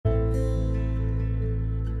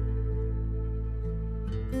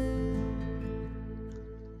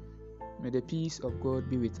May the peace of God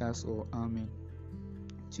be with us all. Amen.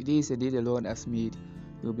 Today is a day the Lord has made.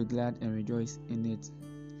 We'll be glad and rejoice in it.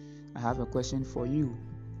 I have a question for you,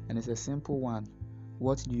 and it's a simple one.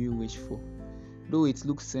 What do you wish for? Though it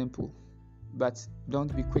looks simple, but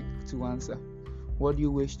don't be quick to answer. What do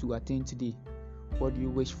you wish to attain today? What do you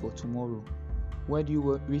wish for tomorrow? Where do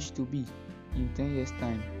you wish to be in 10 years'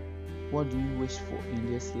 time? What do you wish for in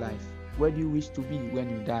this life? Where do you wish to be when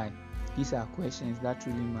you die? These are questions that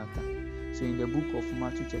really matter. So in the book of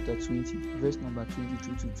Matthew chapter 20, verse number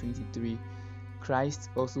 22 to 23, Christ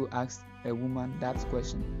also asked a woman that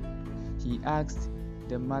question. He asked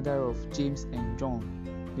the mother of James and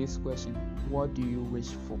John this question: what do you wish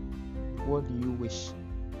for? What do you wish?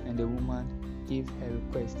 And the woman gave her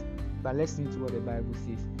request. But let's listen to what the Bible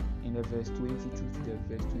says in the verse 22 to the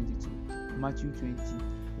verse 22. Matthew 20,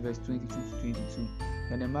 verse 22 to 22.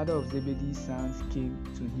 And the mother of Zebedee's sons came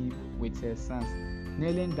to him with her sons,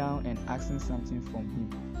 kneeling down and asking something from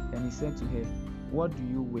him. And he said to her, what do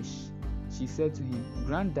you wish? She said to him,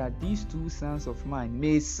 grant that these 2 sons of mine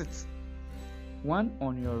may sit, one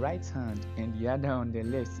on your right hand and the other on the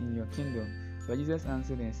left in your kingdom. But Jesus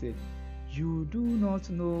answered and said, you do not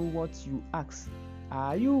know what you ask.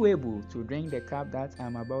 Are you able to drink the cup that I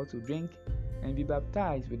am about to drink and be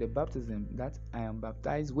baptized with the baptism that I am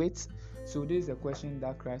baptized with? So this is a question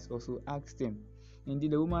that Christ also asked him.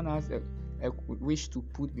 Indeed, the woman has a wish to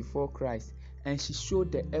put before Christ, and she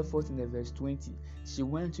showed the effort in the verse 20. She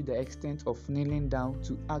went to the extent of kneeling down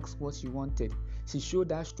to ask what she wanted. She showed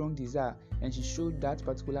that strong desire, and she showed that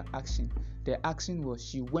particular action. The action was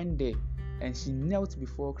she went there and she knelt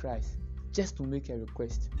before Christ just to make a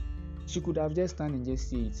request. She could have just stand and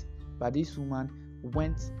just say it, but this woman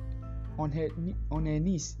went on her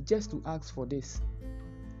knees just to ask for this.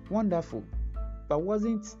 Wonderful. But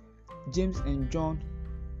wasn't James and John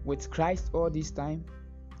with Christ all this time?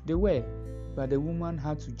 They were, but the woman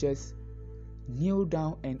had to just kneel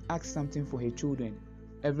down and ask something for her children.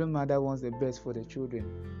 Every mother wants the best for the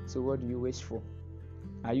children. So what do you wish for?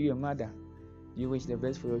 Are you a mother? Do you wish the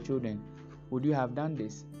best for your children? Would you have done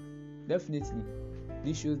this? Definitely.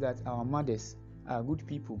 This shows that our mothers are good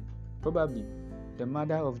people. Probably the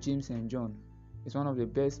mother of James and John is one of the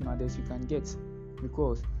best mothers you can get,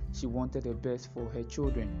 because she wanted the best for her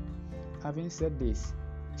children. Having said this,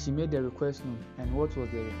 she made the request known. And what was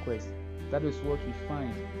the request? That is what we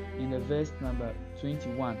find in the verse number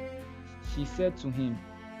 21. She said to him,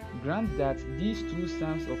 grant that these 2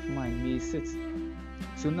 sons of mine may sit.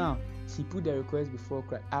 So now she put the request before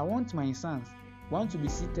Christ. I want my sons, one to be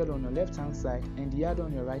seated on your left hand side and the other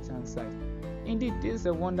on your right hand side. Indeed, this is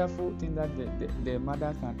a wonderful thing that the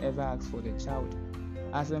mother can ever ask for the child.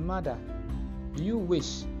 As a mother, do you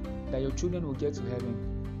wish that your children will get to heaven?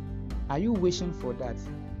 Are you wishing for that?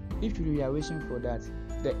 If you are wishing for that,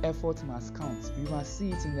 the effort must count. You must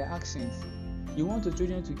see it in the actions. You want your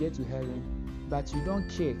children to get to heaven, but you don't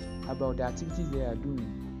care about the activities they are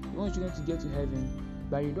doing. You want your children to get to heaven,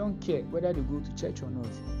 but you don't care whether they go to church or not.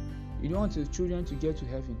 You don't want your children to get to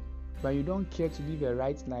heaven, but you don't care to live a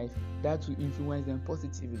right life that will influence them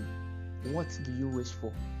positively. What do you wish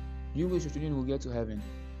for? Do you wish your children will get to heaven?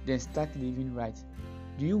 Then start living right.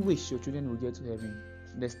 Do you wish your children will get to heaven?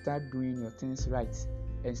 Then start doing your things right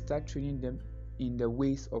and start training them in the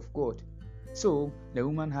ways of God. So the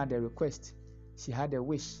woman had a request. She had a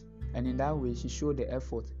wish, and in that way she showed the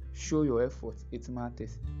effort. Show your effort. It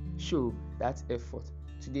matters. Show that effort.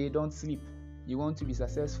 Today, don't sleep. You want to be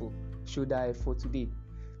successful? Show that effort today.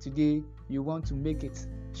 Today, you want to make it?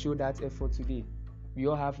 Show that effort today. We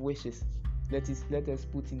all have wishes. Let us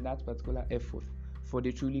put in that particular effort, for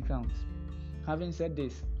they truly count. Having said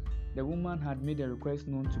this, the woman had made a request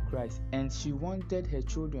known to Christ, and she wanted her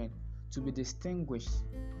children to be distinguished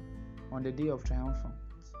on the day of triumphant.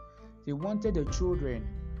 She wanted the children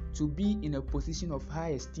to be in a position of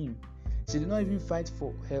high esteem. She did not even fight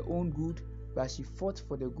for her own good, but she fought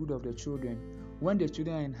for the good of the children. When the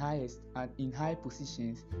children are in high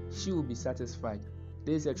positions, she will be satisfied.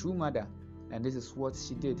 This is a true mother, and this is what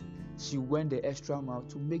she did. She went the extra mile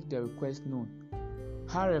to make the request known.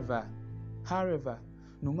 However,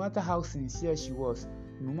 no matter how sincere she was,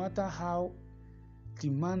 no matter how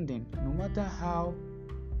demanding, no matter how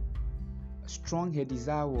strong her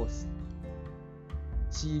desire was,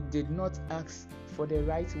 she did not ask for the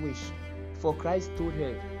right wish. For Christ told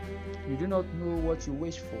her, you do not know what you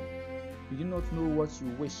wish for. You do not know what you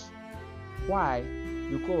wish. Why?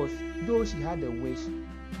 Because though she had a wish,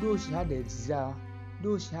 though she had a desire,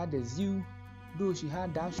 though she had a zeal, though she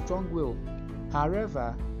had that strong will,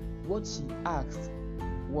 however, what she asked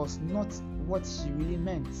was not what she really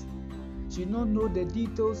meant. She did not know the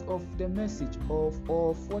details of the message of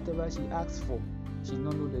whatever she asked for. She did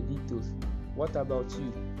not know the details. What about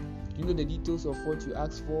you? Do you know the details of what you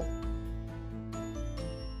asked for?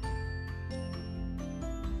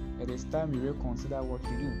 It is time you reconsider what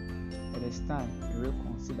you do. It is time you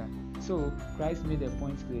reconsider. So Christ made a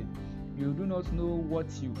point clear. You do not know what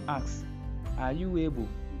you ask. Are you able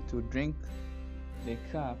to drink the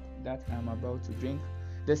cup that I'm about to drink?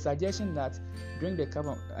 The suggestion that drink the cup,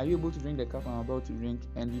 are you able to drink the cup I'm about to drink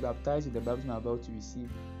and be baptized with the baptism I'm about to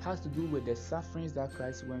receive, has to do with the sufferings that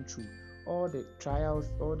Christ went through, all the trials,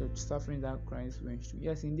 all the suffering that Christ went through.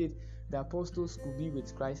 Yes, indeed, the apostles could be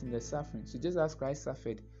with Christ in the suffering. So just as Christ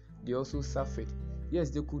suffered, they also suffered.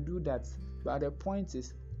 Yes, they could do that, but the point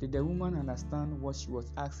is, did the woman understand what she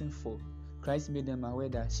was asking for? Christ made them aware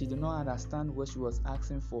that she did not understand what she was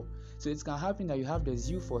asking for. So it can happen that you have the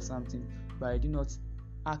zeal for something, but you do not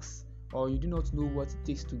ask, or you do not know what it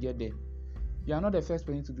takes to get there. You are not the first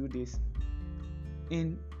person to do this.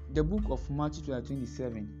 In the book of Matthew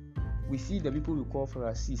 27, we see the people we call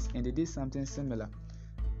Pharisees, and they did something similar.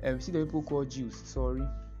 We see the people called Jews.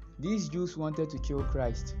 These Jews wanted to kill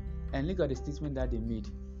Christ, and look at the statement that they made.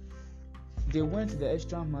 They went the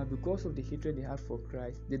extra mile because of the hatred they had for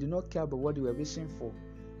Christ. They did not care about what they were wishing for,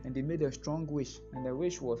 and they made a strong wish, and the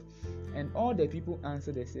wish was, and all the people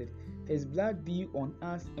answered, they said, His blood be on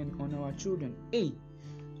us and on our children. Hey,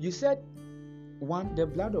 you said the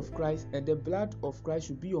blood of Christ, and the blood of Christ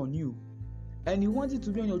should be on you, and you want it to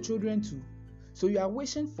be on your children too. So you are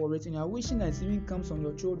wishing for it, and you are wishing that it even comes on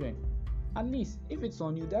your children. At least if it's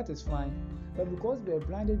on you, that is fine. But because they were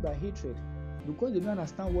blinded by hatred, because they didn't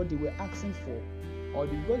understand what they were asking for, or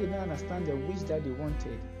because they didn't understand the wish that they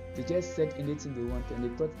wanted, they just said anything they wanted, and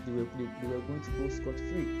they thought they were going to go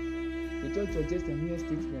scot-free. They thought it was just a mere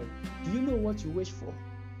statement. Do you know what you wish for?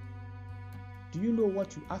 Do you know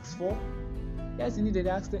what you asked for? Yes, indeed,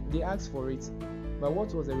 they asked for it. But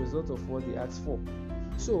what was the result of what they asked for?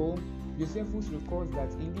 So, Josephus records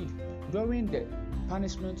that indeed, during the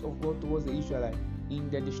punishment of God towards the Israelites, in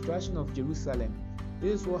the destruction of Jerusalem,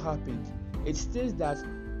 this is what happened. It states that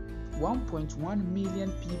 1.1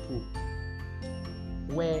 million people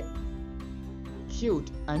were killed.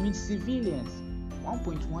 Civilians.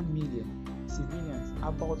 1.1 million civilians.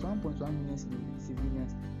 About 1.1 million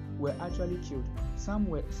civilians were actually killed.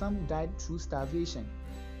 Some died through starvation.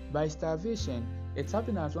 By starvation, it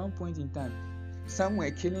happened at one point in time. Some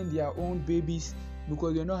were killing their own babies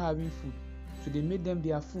because they're not having food, so they made them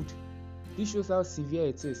their food. This shows how severe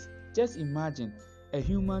it is. Just imagine a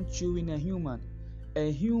human chewing a human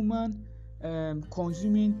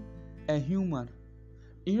consuming a human.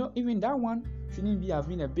 Even that one shouldn't have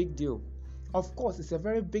been a big deal. Of course, it's a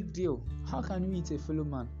very big deal. How can you eat a fellow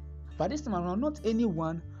man? But this time around, not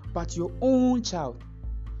anyone, but your own child.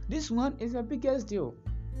 This one is the biggest deal.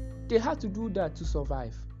 They had to do that to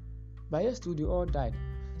survive. But yes, too, they all died.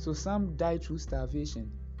 So some died through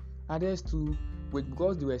starvation. Others too,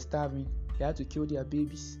 because they were starving, they had to kill their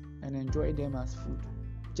babies and enjoy them as food.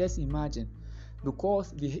 Just imagine,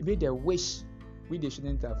 because they made a wish which they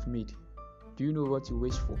shouldn't have made. Do you know what you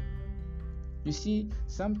wish for? You see,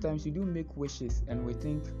 sometimes you do make wishes and we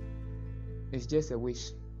think it's just a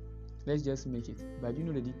wish. Let's just make it. But you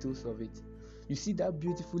know the details of it. You see that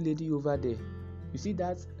beautiful lady over there. You see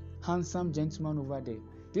that handsome gentleman over there.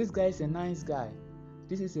 This guy is a nice guy.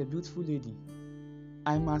 This is a beautiful lady.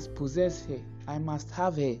 I must possess her. I must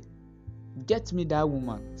have her. Get me that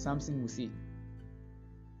woman, Samson will say.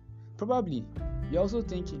 Probably, you're also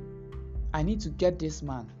thinking, I need to get this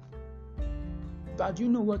man. But do you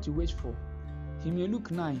know what you wish for? He may look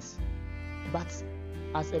nice, but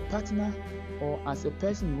as a partner or as a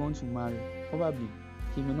person you want to marry, probably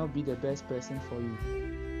he may not be the best person for you.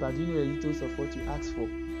 But do you know the details of what you asked for?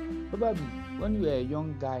 Probably, when you were a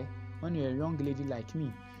young guy, when you were a young lady like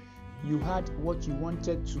me, you had what you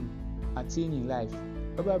wanted to attain in life.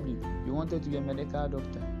 Probably, you wanted to be a medical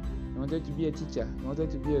doctor, you wanted to be a teacher, you wanted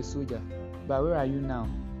to be a soldier. But where are you now?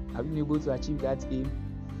 Have you been able to achieve that aim?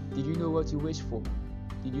 Did you know what you wished for?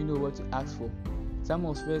 Did you know what to ask for? Some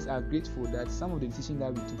of us are grateful that some of the decisions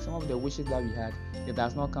that we took, some of the wishes that we had, it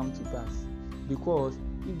has not come to pass. Because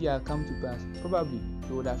if they had come to pass, probably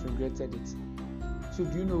we would have regretted it. So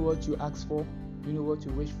do you know what you asked for? Do you know what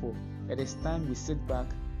you wish for? It is time we sit back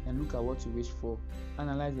and look at what you wish for.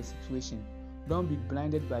 Analyze the situation. Don't be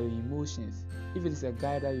blinded by your emotions. If it is a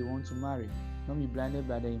guy that you want to marry, don't be blinded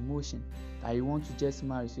by the emotion that you want to just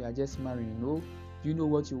marry, so you are just marrying. No, do you know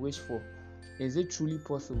what you wish for? Is it truly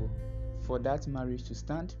possible for that marriage to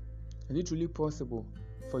stand? Is it truly possible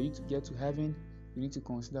for you to get to heaven? You need to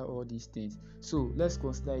consider all these things. So let's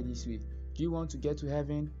consider it this way. Do you want to get to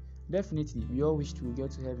heaven? Definitely, we all wish to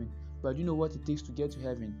get to heaven, but do you know what it takes to get to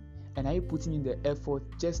heaven? And are you putting in the effort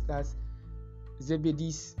just as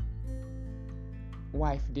Zebedee's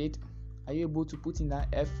wife did? Are you able to put in that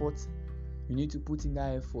effort? You need to put in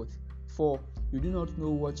that effort. For you do not know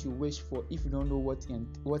what you wish for if you don't know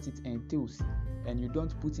what it entails, and you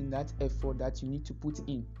don't put in that effort that you need to put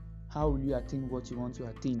in. How will you attain what you want to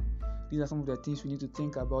attain? These are some of the things we need to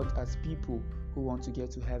think about as people who want to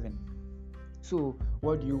get to heaven. So,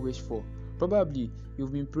 what do you wish for? Probably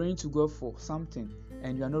you've been praying to God for something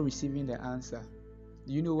and you are not receiving the answer.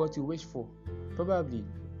 Do you know what you wish for? Probably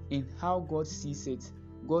in how God sees it,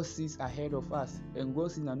 God sees ahead of us, and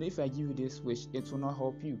God says, now if I give you this wish, it will not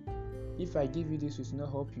help you. If I give you this wish, it will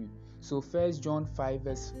not help you. So 1 John 5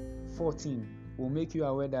 verse 14 will make you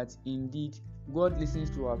aware that indeed God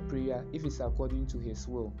listens to our prayer if it's according to His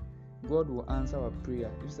will. God will answer our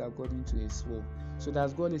prayer if it's according to His will. So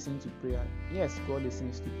does God listen to prayer? Yes, God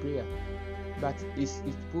listens to prayer, but it's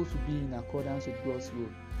supposed to be in accordance with God's will.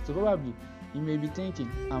 So probably you may be thinking,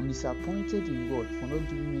 I'm disappointed in God for not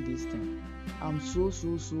giving me this thing. I'm so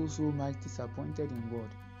much disappointed in God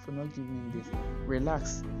for not giving me this.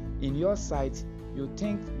 Relax. In your sight, you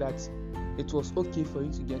think that it was okay for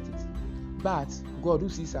you to get it, but God, who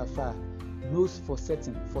sees afar, knows for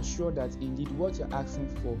certain, for sure, that indeed what you're asking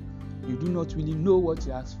for, you do not really know what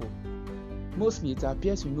you ask for. Mostly it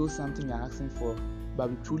appears we know something you're asking for, but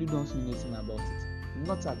we truly don't know anything about it.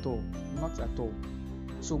 Not at all.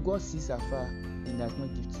 So God sees afar and does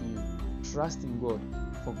not give to you. Trust in God,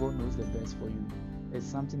 for God knows the best for you. It's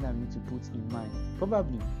something that we need to put in mind.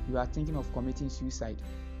 Probably you are thinking of committing suicide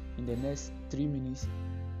in the next 3 minutes,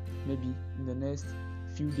 maybe in the next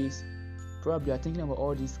few days. Probably you are thinking about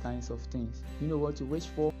all these kinds of things. You know what to wish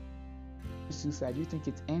for? Suicide. You think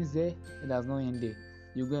it ends there? It does not end there.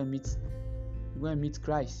 You're going to meet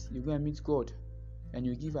Christ. You're going to meet God, and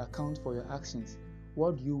you give account for your actions.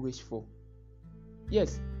 What do you wish for?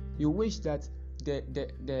 Yes, you wish that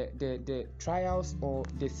the trials or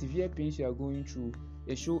the severe pains you are going through,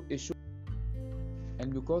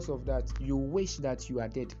 and because of that, you wish that you are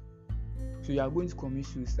dead. So you are going to commit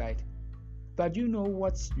suicide. But do you know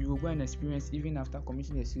what you are going to experience even after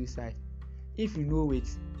committing a suicide? If you know it,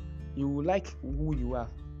 you will like who you are,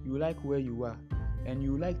 you will like where you are, and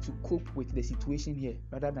you will like to cope with the situation here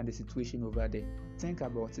rather than the situation over there. Think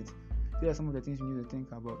about it. These are some of the things you need to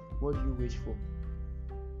think about. What do you wish for?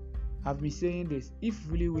 I've been saying this. If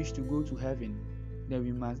we really wish to go to heaven, then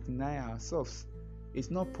we must deny ourselves. It's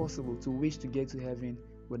not possible to wish to get to heaven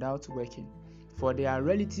without working. For there are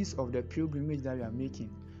realities of the pilgrimage that we are making.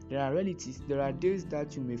 There are days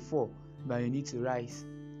that you may fall, but you need to rise.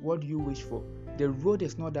 What do you wish for? The road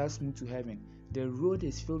is not that smooth to heaven. The road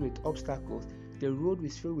is filled with obstacles. The road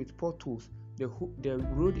is filled with potholes. The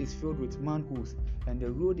road is filled with manholes. And the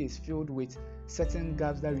road is filled with certain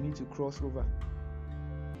gaps that we need to cross over.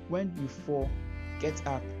 When you fall, get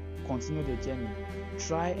up, continue the journey.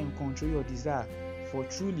 Try and control your desire, for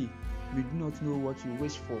truly you do not know what you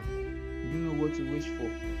wish for. You don't know what you wish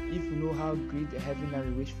for. If you know how great the heaven that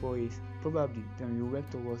you wish for is, probably then you work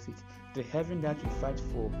towards it. The heaven that you fight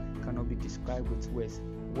for cannot be described with words.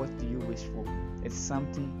 What do you wish for? It's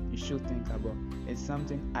something you should think about. It's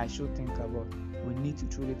something I should think about. We need to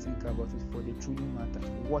truly think about it, for they truly matter.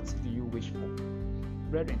 What do you wish for?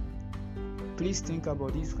 Brethren, please think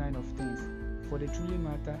about these kind of things, for they truly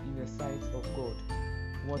matter in the sight of God.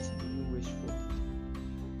 What do you wish for?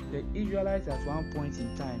 The Israelites at one point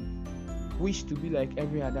in time wished to be like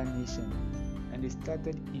every other nation, and they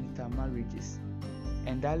started intermarriages,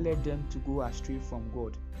 and that led them to go astray from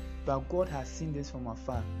God. But God has seen this from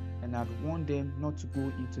afar and had warned them not to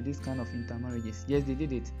go into this kind of intermarriages. Yes, they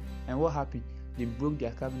did it, and what happened? They broke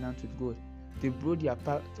their covenant with God. They broke their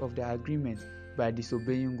part of their agreement by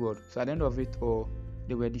disobeying God. So at the end of it all,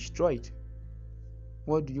 they were destroyed.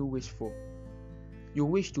 What do you wish for? You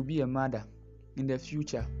wish to be a mother in the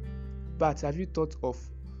future, but have you thought of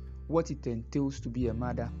what it entails to be a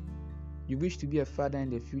mother? You wish to be a father in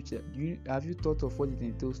the future. Have you thought of what it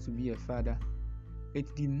entails to be a father?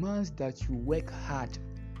 It demands that you work hard.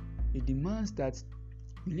 It demands that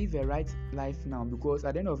you live a right life now, because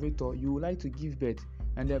at the end of it all, you would like to give birth.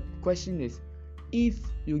 And the question is, if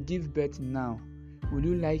you give birth now, will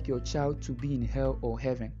you like your child to be in hell or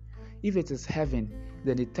heaven? If it is heaven,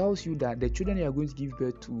 then it tells you that the children you are going to give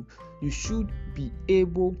birth to, you should be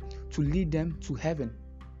able to lead them to heaven.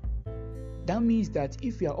 That means that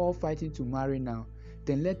if we are all fighting to marry now,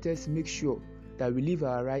 then let us make sure that we live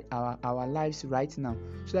our lives right now,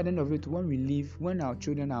 so at the end of it, when our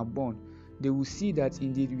children are born, they will see that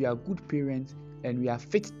indeed we are good parents and we are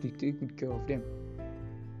fit to take good care of them.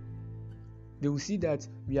 They will see that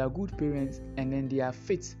we are good parents, and then they are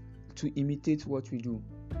fit to imitate what we do.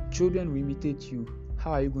 Children will imitate you.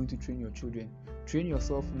 How are you going to train your children? Train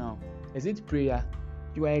yourself now. Is it prayer?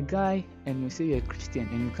 You are a guy and you say you're a Christian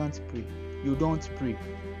and you can't pray. You don't pray.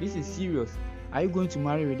 This is serious. Are you going to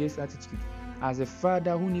marry with this attitude? As a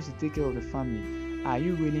father who needs to take care of the family, are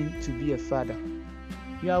you willing to be a father?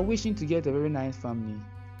 You are wishing to get a very nice family,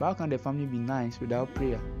 but how can the family be nice without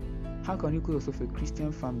prayer? How can you call yourself a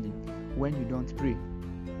Christian family when you don't pray?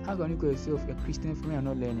 How can you call yourself a Christian family and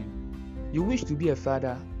not learning? You wish to be a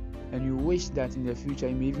father, and you wish that in the future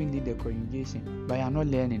you may even lead the congregation, but you are not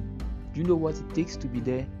learning. Do you know what it takes to be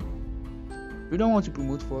there? You don't want to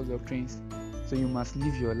promote false doctrines, so you must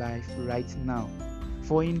live your life right now.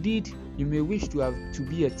 For indeed, you may wish to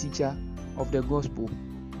be a teacher of the gospel,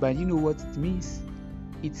 but you know what it means?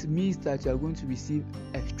 It means that you are going to receive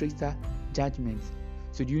a stricter judgment.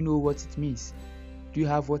 So do you know what it means? Do you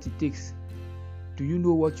have what it takes? Do you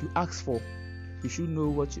know what you ask for? You should know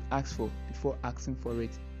what you ask for before asking for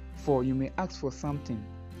it. For you may ask for something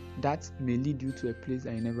that may lead you to a place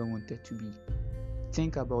that you never wanted to be.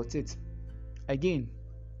 Think about it. Again,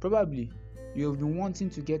 probably you have been wanting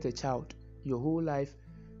to get a child your whole life.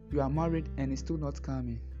 You are married and it's still not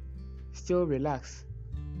coming. Still relax.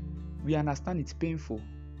 We understand it's painful.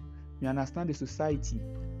 We understand the society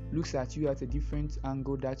looks at you at a different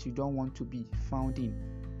angle that you don't want to be found in.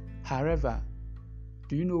 However,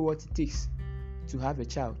 do you know what it takes to have a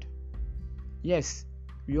child? Yes,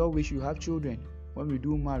 we all wish you have children when we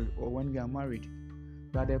do marry or when we are married.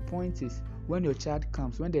 But the point is, when your child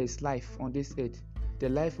comes, when there is life on this earth, the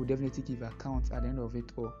life will definitely give account at the end of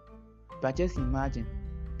it all. But just imagine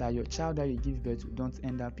that your child that you give birth to don't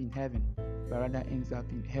end up in heaven, but rather ends up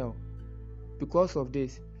in hell. Because of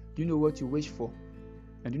this, do you know what you wish for?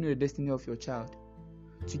 And do you know the destiny of your child?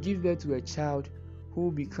 To give birth to a child who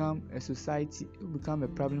will become a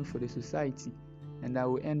problem for the society, and that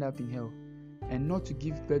will end up in hell. And not to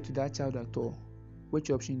give birth to that child at all.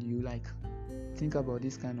 Which option do you like? Think about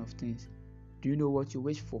these kind of things. Do you know what you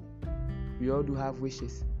wish for? We all do have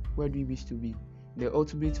wishes. Where do we wish to be? The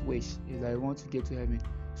ultimate wish is that I want to get to heaven,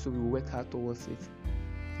 so we work hard towards it.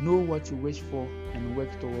 Know what you wish for and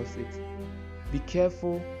work towards it. Be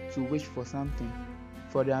careful to wish for something,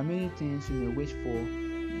 for there are many things you may wish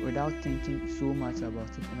for without thinking so much about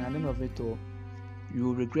it, and at the end of it all, you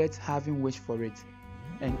will regret having wished for it.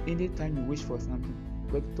 And anytime you wish for something,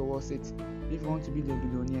 work towards it. If you want to be the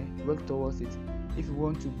billionaire, work towards it. If you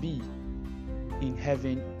want to be in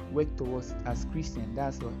heaven, work towards it. As Christian,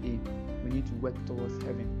 that's your aim. We need to work towards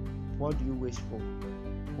heaven. What do you wish for?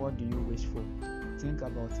 What do you wish for? Think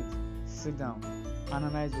about it. Sit down.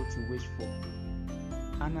 Analyze what you wish for.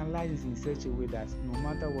 Analyze it in such a way that no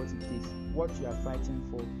matter what it is, what you are fighting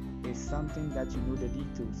for is something that you know the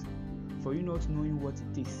details. For you not knowing what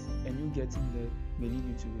it is and you getting there may lead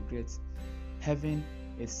you to regret. Heaven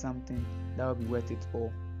is something that will be worth it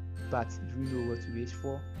all. But do you know what to wish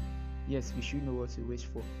for? Yes, we should know what to wish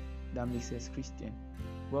for. That makes us Christian.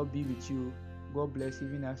 God be with you. God bless you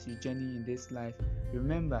even as you journey in this life.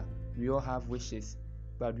 Remember, we all have wishes,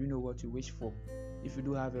 but do you know what to wish for? If you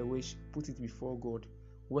do have a wish, put it before God.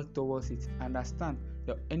 Work towards it. Understand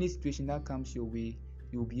that any situation that comes your way,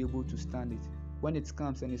 you will be able to stand it. When it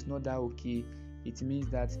comes and it's not that okay, it means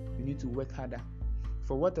that you need to work harder.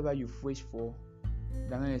 For whatever you've wished for,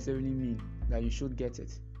 does not necessarily mean that you should get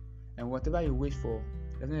it. And whatever you wish for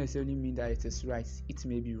does not necessarily mean that it is right. It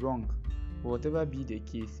may be wrong. But whatever be the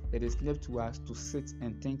case, it is left to us to sit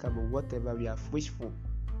and think about whatever we have wished for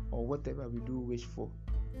or whatever we do wish for.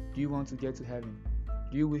 Do you want to get to heaven?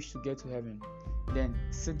 Do you wish to get to heaven? Then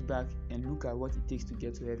sit back and look at what it takes to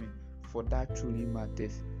get to heaven, for that truly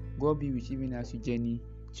matters. God be with you even as you journey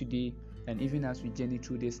today and even as we journey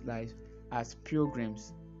through this life as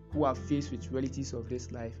pilgrims who are faced with realities of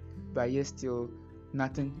this life, but yet still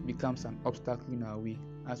nothing becomes an obstacle in our way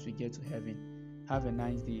as we get to heaven. Have a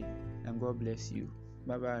nice day and God bless you.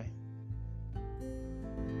 Bye bye.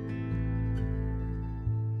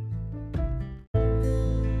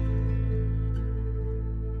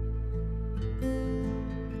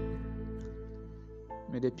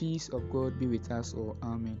 May the peace of God be with us all.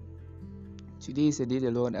 Amen. Today is a day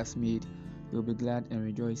the Lord has made. We will be glad and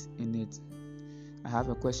rejoice in it. I have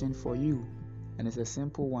a question for you, and it's a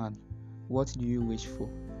simple one. What do you wish for?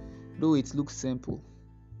 Though it looks simple,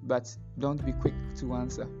 but don't be quick to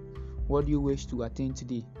answer. What do you wish to attain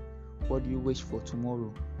today? What do you wish for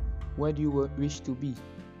tomorrow? Where do you wish to be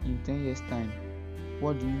in 10 years' time?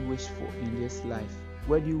 What do you wish for in this life?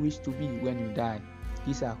 Where do you wish to be when you die?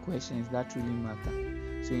 These are questions that really matter.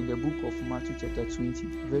 So in the book of Matthew chapter 20,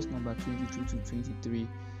 verse number 22 to 23,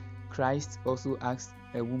 Christ also asked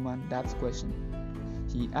a woman that question.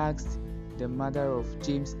 He asked the mother of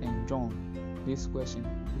James and John this question: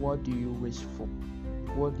 what do you wish for?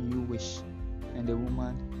 What do you wish? And the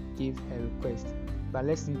woman gave her request. But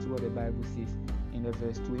let's listen to what the Bible says in the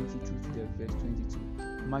verse 22 to the verse 22.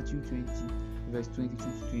 Matthew 20, verse 22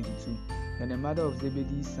 to 22. Then the mother of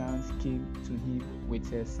Zebedee's sons came to him with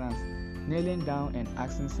her sons, kneeling down and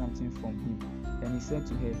asking something from him. Then he said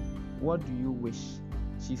to her, what do you wish?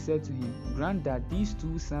 She said to him, grant that these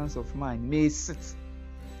 2 sons of mine may sit,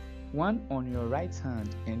 one on your right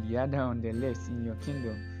hand and the other on the left, in your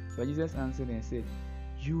kingdom. But Jesus answered and said,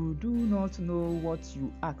 you do not know what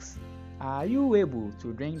you ask. Are you able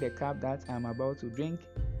to drink the cup that I am about to drink,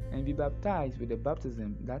 and be baptized with the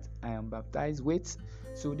baptism that I am baptized with?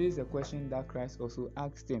 So this is a question that Christ also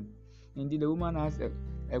asked him. Indeed, the woman has a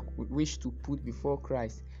wish to put before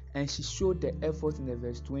Christ, and she showed the effort in the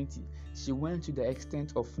verse 20. She went to the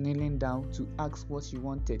extent of kneeling down to ask what she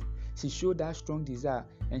wanted. She showed that strong desire,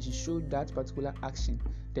 and she showed that particular action.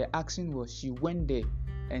 The action was she went there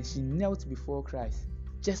and she knelt before Christ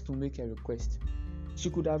just to make a request. She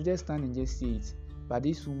could have just stand and just say it, but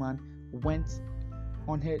this woman went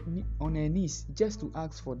on her knees just to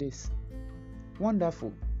ask for this.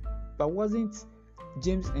 Wonderful. But wasn't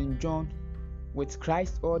James and John with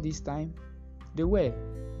Christ all this time? They were,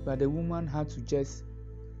 but the woman had to just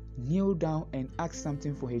kneel down and ask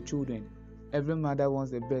something for her children. Every mother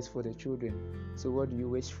wants the best for the children. So what do you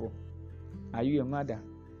wish for? Are you a mother?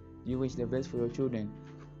 Do you wish the best for your children?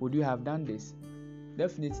 Would you have done this?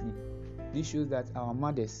 Definitely. This shows that our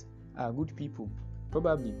mothers are good people.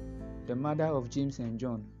 Probably the mother of James and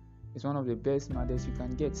John is one of the best mothers you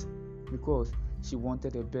can get, because she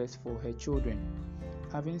wanted the best for her children.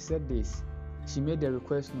 Having said this, she made the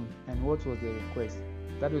request known. And what was the request?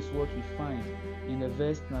 That is what we find in the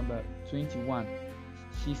verse number 21.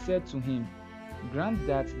 She said to him, grant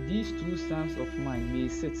that these 2 sons of mine may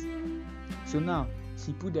sit. So now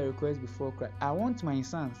she put the request before Christ. I want my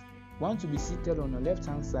sons, one to be seated on your left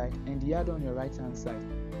hand side and the other on your right hand side.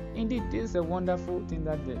 Indeed, this is a wonderful thing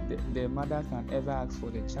that the mother can ever ask for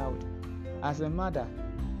the child. As a mother,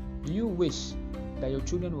 do you wish that your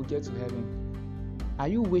children will get to heaven? Are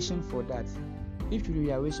you wishing for that? If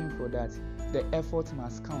you are wishing for that, the effort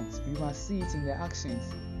must count. You must see it in the actions.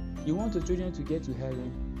 You want your children to get to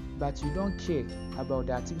heaven, but you don't care about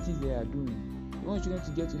the activities they are doing. You want your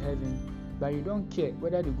children to get to heaven, but you don't care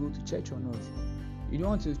whether they go to church or not. You don't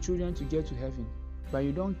want your children to get to heaven, but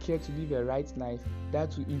you don't care to live a right life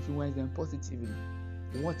that will influence them positively.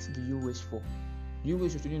 What do you wish for? Do you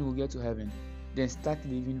wish your children will get to heaven? Then start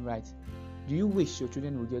living right. Do you wish your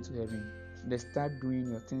children will get to heaven? Then start doing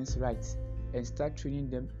your things right and start training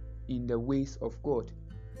them in the ways of God.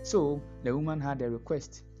 So the woman had a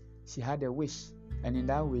request. She had a wish, and in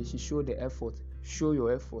that way she showed the effort. Show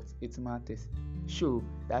your effort. It matters. Show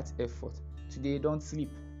that effort. Today, don't sleep.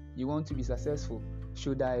 You want to be successful.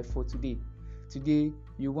 Show that effort today. Today,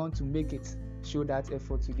 you want to make it. Show that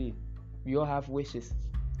effort today. We all have wishes.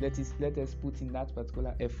 Let us put in that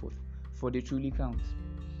particular effort, for they truly count.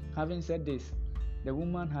 Having said this, the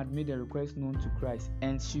woman had made a request known to Christ,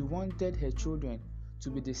 and she wanted her children to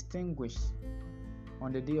be distinguished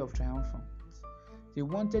on the day of triumphant. She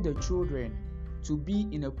wanted the children to be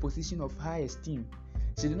in a position of high esteem.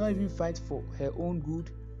 She did not even fight for her own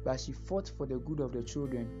good, but she fought for the good of the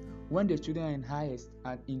children. When the children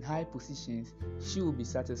are in high positions, she will be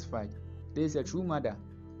satisfied. This is a true mother,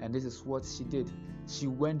 and this is what she did. She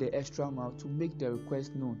went the extra mile to make the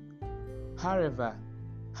request known. However,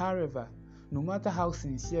 no matter how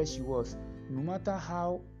sincere she was, no matter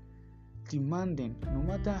how demanding, no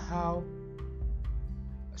matter how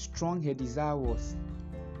strong her desire was,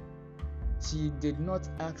 she did not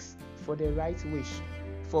ask for the right wish.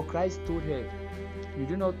 For Christ told her, you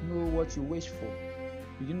do not know what you wish for.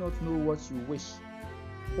 You do not know what you wish.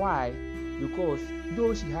 Why? Because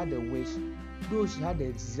though she had a wish, though she had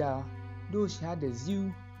a desire, though she had a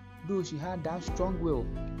zeal, though she had that strong will,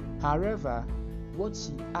 however, what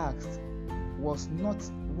she asked was not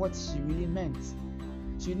what she really meant.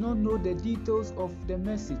 She did not know the details of the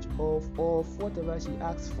message of whatever she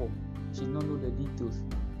asked for. She did not know the details.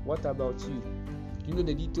 What about you? Do you know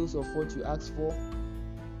the details of what you asked for?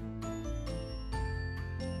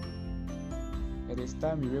 It is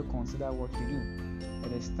time you reconsider what you do.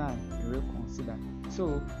 It is time you reconsider.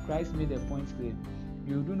 So Christ made a point clear.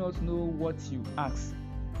 You do not know what you ask.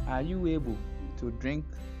 Are you able to drink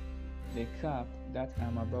the cup that I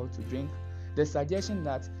am about to drink? The suggestion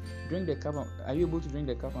that are you able to drink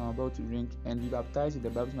the cup I'm about to drink and be baptized with the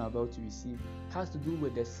baptism I'm about to receive has to do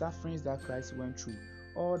with the sufferings that Christ went through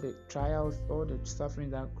all the trials, all the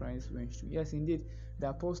suffering that Christ went through. Yes, indeed, the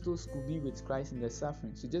apostles could be with Christ in the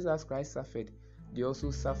suffering. So just as Christ suffered, they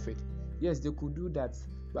also suffered. Yes, they could do that,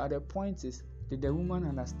 but the point is, did the woman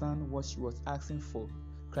understand what she was asking for?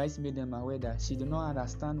 Christ made them aware that she did not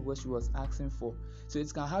understand what she was asking for. So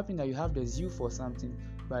it can happen that you have the zeal for something,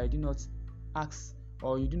 but you do not ask,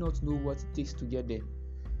 or you do not know what it takes to get there.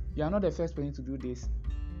 You are not the first person to do this.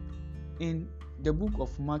 In the book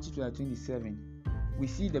of Matthew 27, we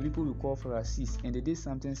see the people we call Pharisees, and they did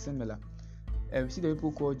something similar. We see the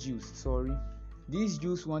people called Jews. These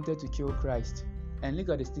Jews wanted to kill Christ, and look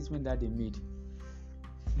at the statement that they made.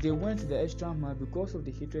 They went the extra mile because of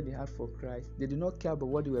the hatred they had for Christ. They did not care about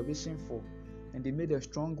what they were wishing for, and they made a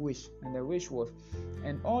strong wish, and the wish was,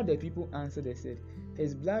 and all the people answered, they said,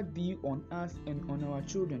 His blood be on us and on our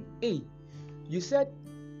children. Hey, you said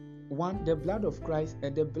the blood of Christ,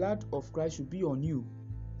 and the blood of Christ should be on you,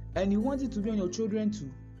 and you want it to be on your children too.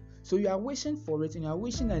 So you are wishing for it, and you are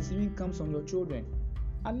wishing that it even comes on your children.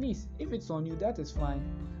 At least if it's on you, that is fine.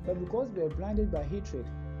 But because they were blinded by hatred,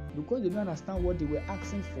 because they didn't understand what they were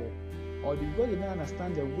asking for, or because they didn't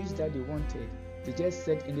understand the wish that they wanted, they just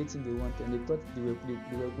said anything they wanted, and they thought they were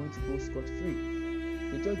going to go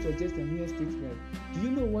scot-free. They thought it was just a mere statement. Do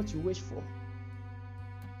you know what you wish for?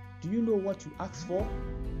 Do you know what you asked for?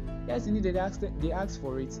 Yes, indeed, they asked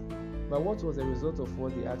for it, but what was the result of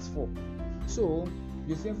what they asked for? So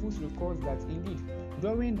Josephus records that indeed,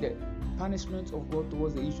 during the punishment of God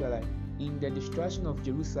towards the Israelites in the destruction of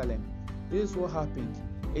Jerusalem, this is what happened.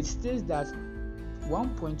 It states that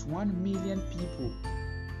 1.1 million people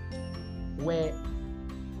were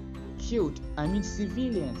killed. I mean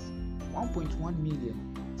civilians. 1.1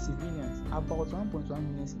 million civilians. About 1.1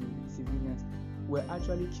 million civilians were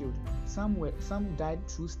actually killed. Some died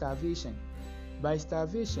through starvation. By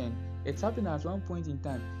starvation, it happened at one point in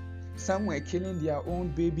time. Some were killing their own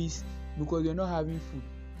babies because they're not having food,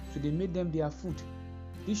 so they made them their food.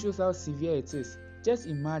 This shows how severe it is. Just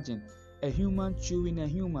imagine a human chewing a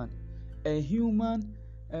human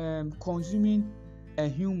consuming a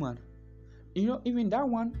human. Even that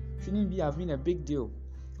one shouldn't have been a big deal.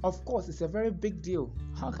 Of course, it's a very big deal.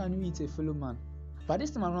 How can you eat a fellow man? But this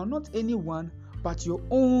time around, not anyone, but your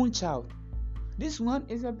own child. This one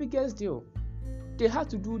is the biggest deal. They had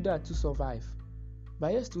to do that to survive.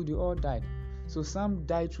 But yes, too, they all died. So some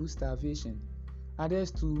died through starvation.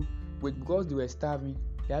 Others too, because they were starving,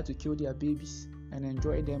 they had to kill their babies and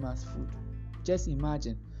enjoy them as food. Just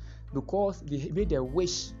imagine, because they made a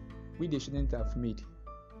wish which they shouldn't have made.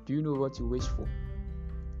 Do you know what you wish for?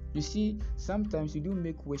 You see, sometimes you do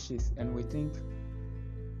make wishes and we think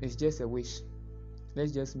it's just a wish.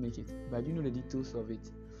 Let's just make it. But you know the details of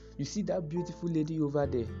it. You see that beautiful lady over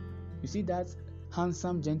there. You see that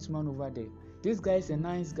handsome gentleman over there. This guy is a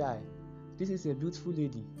nice guy. This is a beautiful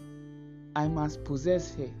lady. I must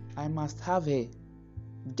possess her. I must have her.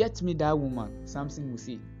 Get me that woman, Samson will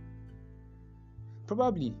say.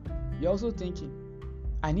 Probably, you're also thinking,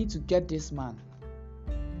 I need to get this man.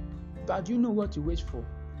 But do you know what you wish for?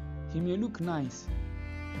 He may look nice,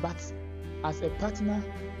 but as a partner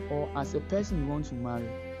or as a person you want to marry,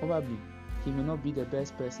 probably he may not be the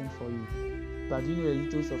best person for you. But do you know the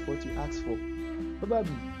details of what you asked for?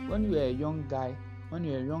 Probably, when you were a young guy, when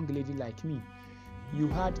you were a young lady like me, you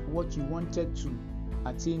had what you wanted to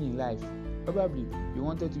attain in life. Probably, you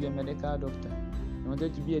wanted to be a medical doctor, you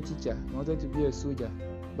wanted to be a teacher, you wanted to be a soldier.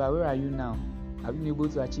 But where are you now? Have you been able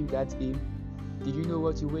to achieve that aim? Did you know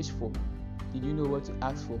what you wished for? Did you know what to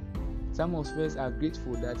ask for? Some of us are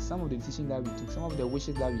grateful that some of the decisions that we took, some of the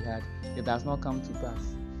wishes that we had, it has not come to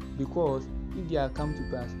pass. Because if they had come to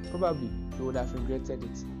pass, probably you would have regretted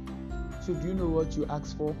it. So do you know what you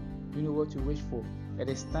asked for? Do you know what you wish for? It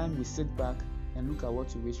is time we sit back and look at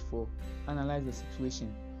what you wish for. Analyze the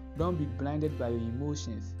situation. Don't be blinded by your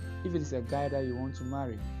emotions. If it is a guy that you want to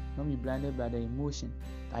marry, don't be blinded by the emotion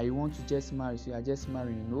that you want to just marry, so you are just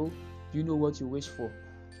marrying. No. Do you know what you wish for?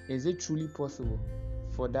 Is it truly possible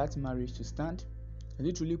for that marriage to stand? Is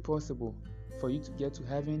it truly possible for you to get to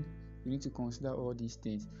heaven? You need to consider all these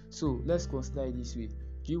things. So let's consider it this way.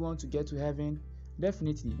 Do you want to get to heaven?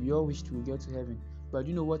 Definitely, we all wish to get to heaven. But do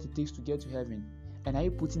you know what it takes to get to heaven? And are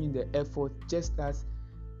you putting in the effort just as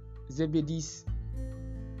Zebedee's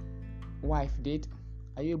wife did?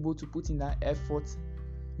 Are you able to put in that effort?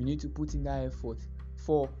 You need to put in that effort.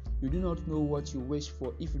 For you do not know what you wish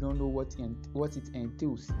for if you don't know what it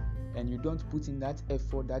entails, and you don't put in that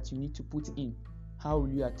effort that you need to put in. How will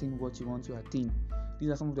you attain what you want to attain? These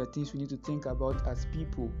are some of the things we need to think about as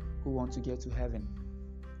people who want to get to heaven.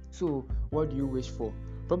 So, what do you wish for?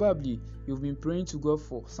 Probably you've been praying to God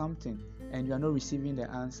for something and you are not receiving the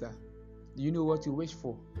answer. Do you know what you wish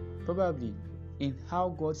for? Probably in how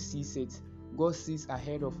God sees it, God sees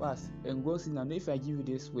ahead of us, and God says, now if I give you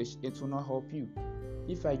this wish, it will not help you.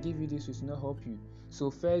 If I give you this wish, it will not help you. So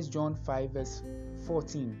 1 John 5 verse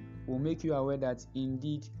 14 will make you aware that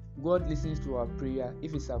indeed God listens to our prayer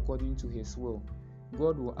if it's according to His will.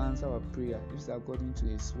 God will answer our prayer if it's according to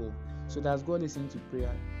His will. So does God listen to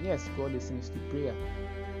prayer? Yes, God listens to prayer,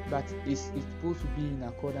 but it's supposed to be in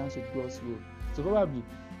accordance with God's will. So probably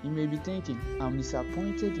you may be thinking, I'm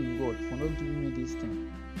disappointed in God for not giving me this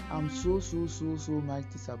thing. I'm so much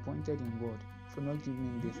disappointed in God for not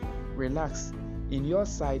giving me this. Relax. In your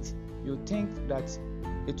sight, you think that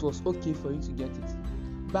it was okay for you to get it,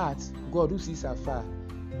 but God, who sees afar,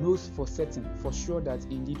 knows for certain, for sure, that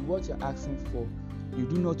indeed what you're asking for, you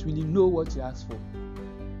do not really know what you ask for.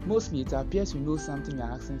 Mostly it appears you know something you're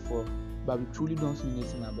asking for, but we truly don't know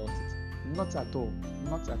anything about it. Not at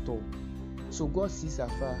all. So God sees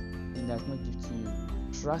afar and does not give to you.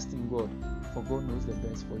 Trust in God, for God knows the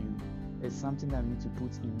best for you. It's something that you need to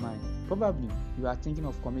put in mind. Probably you are thinking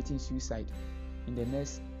of committing suicide in the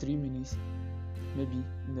next 3 minutes, maybe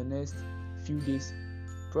in the next few days.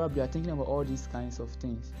 Probably you are thinking about all these kinds of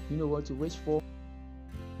things. You know what to wish for?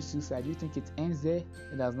 Suicide. You think it ends there?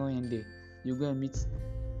 It does not end there. You're going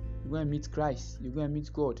to meet Christ. You're going to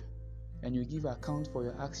meet God, and you give account for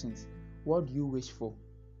your actions. What do you wish for?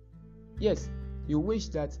 Yes, you wish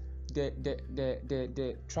that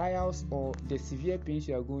the trials or the severe pains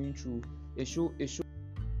you are going through,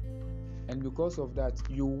 and because of that,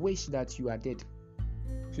 you wish that you are dead.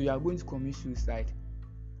 So you are going to commit suicide.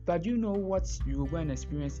 But do you know what you are going to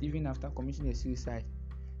experience even after committing a suicide?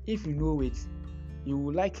 If you know it, you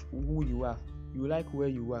will like who you are, you will like where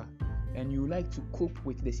you are, and you will like to cope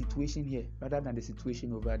with the situation here rather than the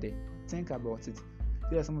situation over there. Think about it.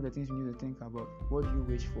 These are some of the things you need to think about. What do you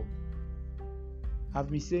wish for? I've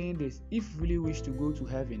been saying this. If we really wish to go to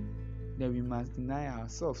heaven, then we must deny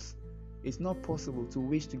ourselves. It's not possible to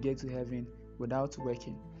wish to get to heaven without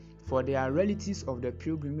working. For there are realities of the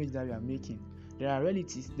pilgrimage that we are making. There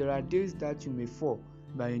are days that you may fall,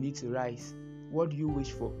 but you need to rise. What do you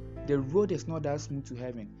wish for? The road is not that smooth to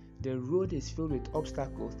heaven. The road is filled with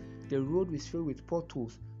obstacles. The road is filled with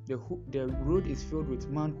potholes. The road is filled with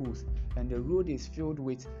manholes. And the road is filled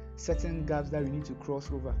with certain gaps that you need to cross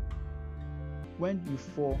over. When you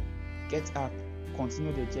fall, get up,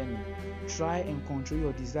 continue the journey. Try and control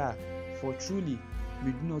your desire, for truly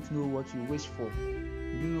you do not know what you wish for.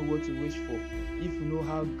 You don't know what you wish for. If you know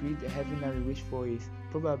how great the heaven that you wish for is,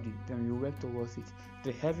 probably then you work towards it.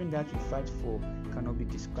 The heaven that you fight for cannot be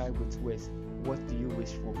described with words. What do you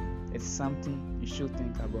wish for? It's something you should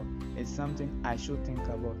think about. It's something I should think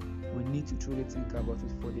about. We need to truly think about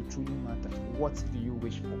it, for they truly matter. What do you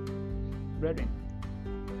wish for? Brethren,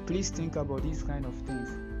 please think about these kind of things,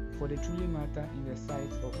 for they truly matter in the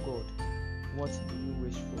sight of God. What do you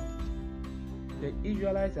wish for? The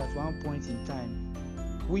Israelites at one point in time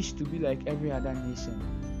wished to be like every other nation,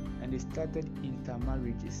 and they started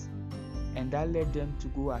intermarriages, and that led them to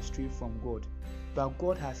go astray from God. But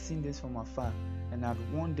God has seen this from afar and had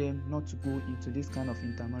warned them not to go into this kind of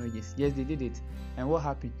intermarriages. Yes, they did it, and what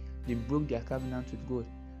happened? They broke their covenant with God.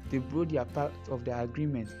 They broke their part of their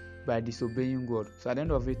agreement by disobeying God. So at the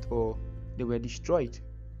end of it all, they were destroyed.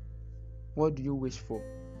 What do you wish for?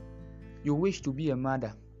 You wish to be a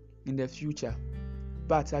mother in the future,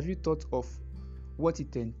 but have you thought of what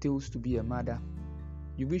it entails to be a mother?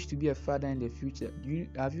 You wish to be a father in the future.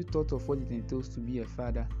 Have you thought of what it entails to be a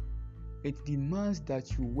father? It demands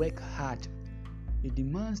that you work hard. It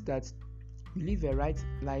demands that you live a right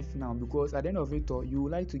life now, because at the end of it all, you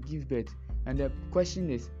would like to give birth. And the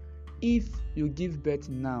question is, if you give birth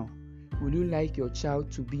now, will you like your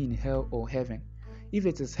child to be in hell or heaven? If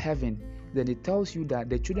it is heaven, then it tells you that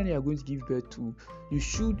the children you are going to give birth to, you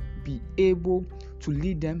should be able to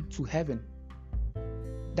lead them to heaven.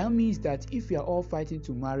 That means that if we are all fighting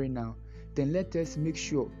to marry now, then let us make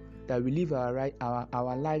sure that we live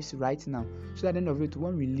our lives right now, so at the end of it,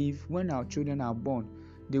 when we live, when our children are born,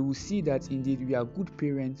 they will see that indeed we are good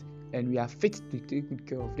parents and we are fit to take good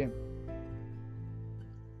care of them.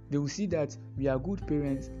 They will see that we are good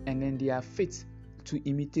parents, and then they are fit to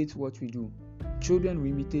imitate what we do. Children will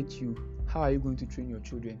imitate you. How are you going to train your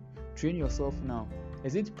children? Train yourself now.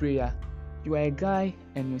 Is it prayer? You are a guy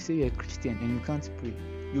and you say you're a Christian and you can't pray.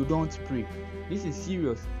 You don't pray. This is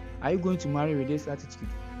serious. Are you going to marry with this attitude?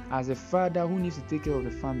 As a father who needs to take care of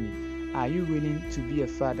the family, are you willing to be a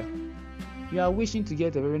father? You are wishing to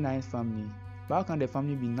get a very nice family, but how can the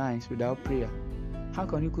family be nice without prayer? How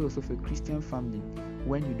can you call yourself a Christian family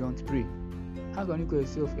when you don't pray? How can you call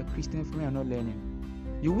yourself a Christian family and not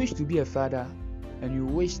learning? You wish to be a father, and you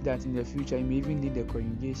wish that in the future you may even lead the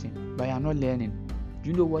congregation, but you are not learning. Do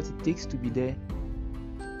you know what it takes to be there?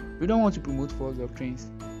 You don't want to promote false doctrines,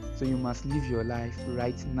 so you must live your life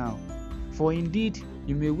right now. For indeed,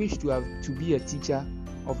 you may wish to be a teacher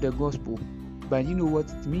of the gospel, but you know what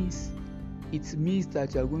it means? It means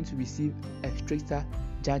that you are going to receive a stricter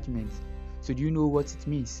judgment. So do you know what it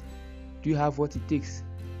means? Do you have what it takes?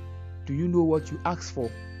 Do you know what you ask for?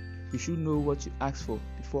 You should know what you ask for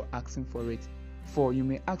before asking for it. For you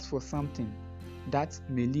may ask for something that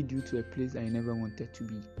may lead you to a place that you never wanted to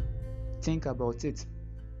be. Think about it.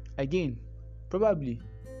 Again, probably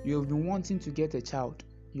you have been wanting to get a child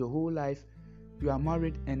your whole life. You are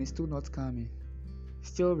married and it's still not coming.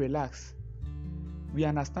 Still relax. We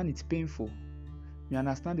understand it's painful. We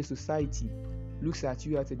understand the society looks at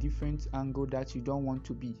you at a different angle that you don't want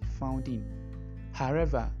to be found in.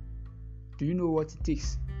 However, do you know what it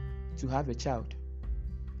takes to have a child?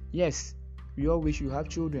 Yes, we all wish you have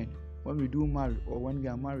children when we do marry or when we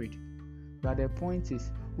are married. But the point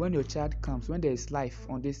is, when your child comes, when there is life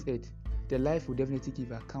on this earth, the life will definitely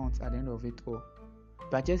give account at the end of it all.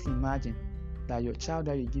 But just imagine that your child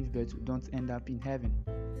that you give birth to don't end up in heaven,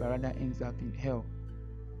 but rather ends up in hell.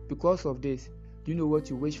 Because of this, do you know what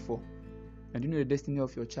you wish for? And do you know the destiny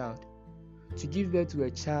of your child? To give birth to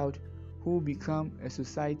a child who will become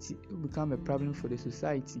a problem for the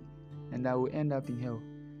society, and that will end up in hell.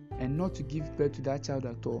 And not to give birth to that child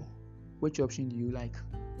at all. Which option do you like?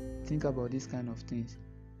 Think about these kind of things.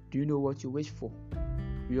 Do you know what you wish for?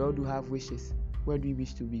 We all do have wishes. Where do we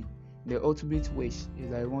wish to be? The ultimate wish is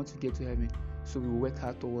that I want to get to heaven, so we work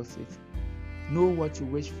hard towards it. Know what you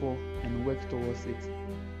wish for and work towards it.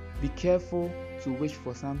 Be careful to wish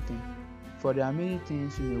for something, for there are many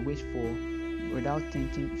things you may wish for without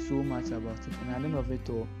thinking so much about it, and at the end of it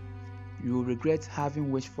all, you will regret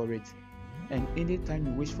having wished for it. And anytime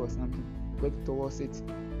you wish for something, work towards it.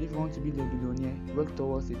 If you want to be the billionaire, work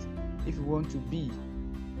towards it. If you want to be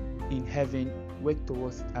in heaven, work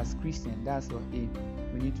towards it. As Christian, that's our aim.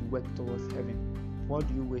 We need to work towards heaven. What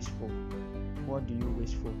do you wish for? What do you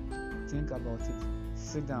wish for? Think about it.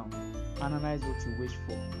 Sit down. Analyze what you wish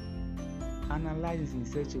for. Analyze it in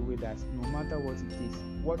such a way that no matter what it is,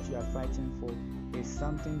 what you are fighting for is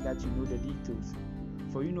something that you know the details.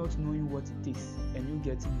 For you not knowing what it is and you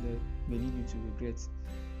getting there may lead you to regret.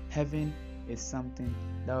 Heaven is something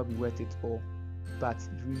that will be worth it all. But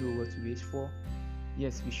do you know what to wish for?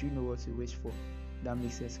 Yes, we should know what to wish for. That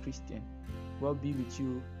makes us Christian. God be with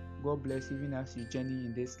you. God bless you even as you journey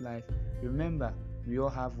in this life. Remember, we all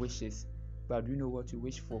have wishes, but do you know what to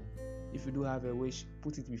wish for? If you do have a wish,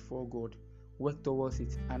 put it before God. Work towards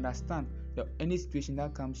it. Understand that any situation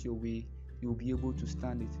that comes your way, you will be able to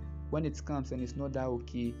stand it. When it comes and it's not that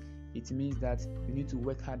okay, it means that you need to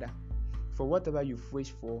work harder. For whatever you've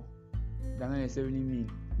wished for, does not necessarily mean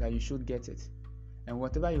that you should get it. And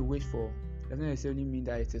whatever you wish for does not necessarily mean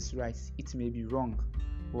that it is right. It may be wrong.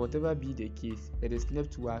 But whatever be the case, it is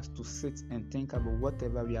left to us to sit and think about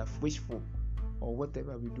whatever we have wished for or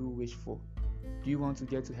whatever we do wish for. Do you want to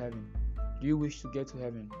get to heaven? Do you wish to get to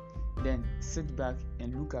heaven? Then sit back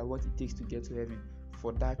and look at what it takes to get to heaven,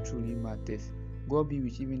 for that truly matters. God be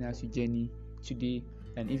with you even as you journey today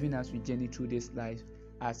and even as we journey through this life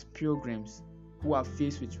as pilgrims who are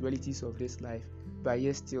faced with realities of this life, but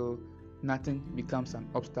yet still nothing becomes an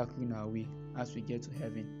obstacle in our way as we get to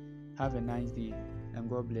heaven. Have a nice day and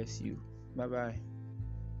God bless you. Bye bye.